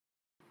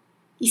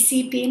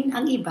Isipin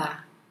ang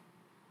iba.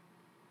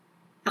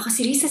 Ako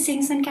si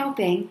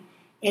Singson-Kawpeng,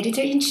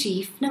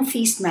 Editor-in-Chief ng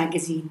Feast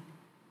Magazine.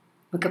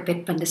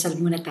 Magkape't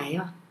Pandasal muna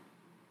tayo.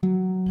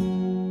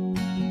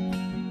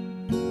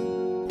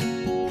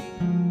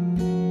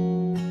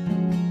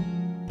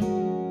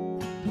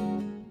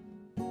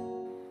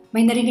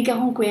 May narinig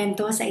akong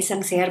kwento sa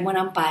isang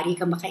sermon ng pari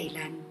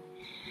kamakailan.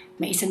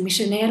 May isang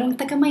misyonerong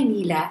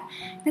taga-Maynila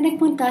na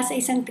nagpunta sa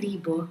isang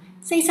tribo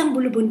sa isang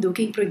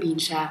bulubunduking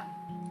probinsya.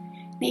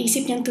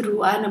 Naisip niyang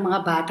turuan ng mga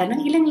bata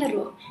ng ilang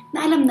laro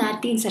na alam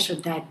natin sa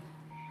syudad,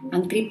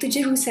 ang trip to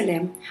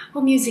Jerusalem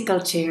o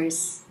musical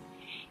chairs.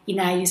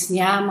 Inayos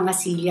niya ang mga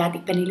silya at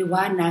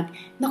ipinaliwanag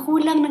na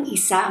kulang ng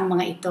isa ang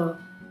mga ito.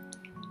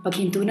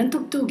 Paghinto ng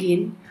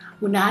tugtugin,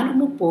 unahan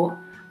umupo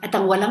at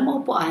ang walang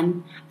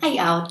maupuan ay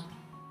out.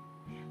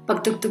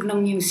 Pagtugtog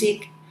ng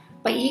music,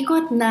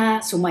 paikot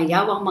na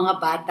sumayaw ang mga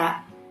bata.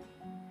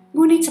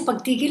 Ngunit sa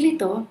pagtigil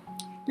nito,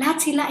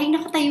 lahat sila ay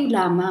nakatayo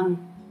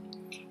lamang.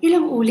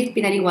 Ilang ulit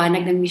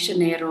pinaliwanag ng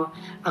misyonero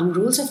ang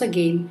rules of the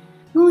game,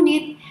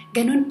 ngunit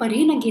ganun pa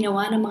rin ang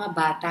ginawa ng mga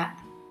bata.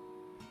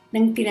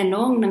 Nang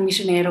tinanong ng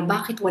misyonero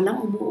bakit walang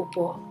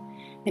umuupo,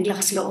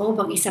 naglakas loob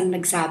ang isang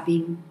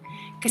nagsabing,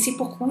 kasi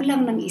po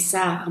kulang ng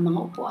isa ang mga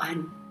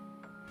upuan.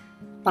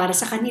 Para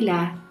sa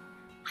kanila,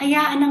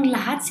 hayaan ng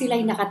lahat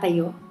sila'y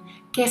nakatayo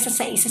kesa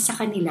sa isa sa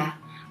kanila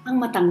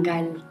ang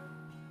matanggal.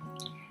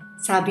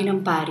 Sabi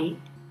ng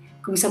pari,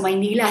 kung sa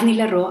Maynila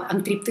nilaro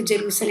ang trip to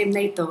Jerusalem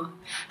na ito,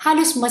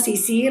 halos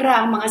masisira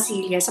ang mga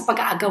silya sa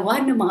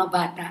pag-aagawan ng mga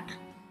bata.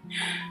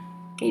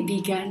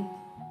 Kaibigan,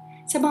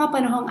 sa mga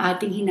panahong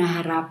ating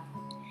hinaharap,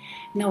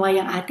 naway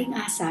ang ating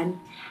asal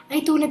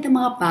ay tulad ng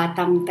mga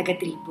batang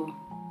taga-tribo.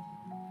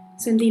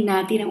 Sundin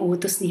natin ang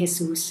utos ni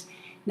Jesus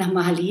na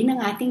mahalin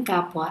ang ating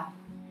kapwa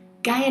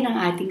gaya ng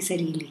ating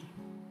sarili.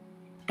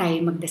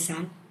 Tayo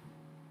magdasal.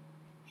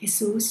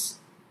 Jesus,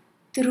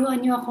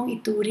 turuan niyo akong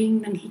ituring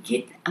ng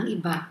higit ang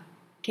iba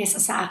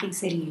kesa sa aking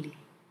sarili.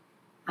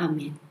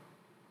 Amen.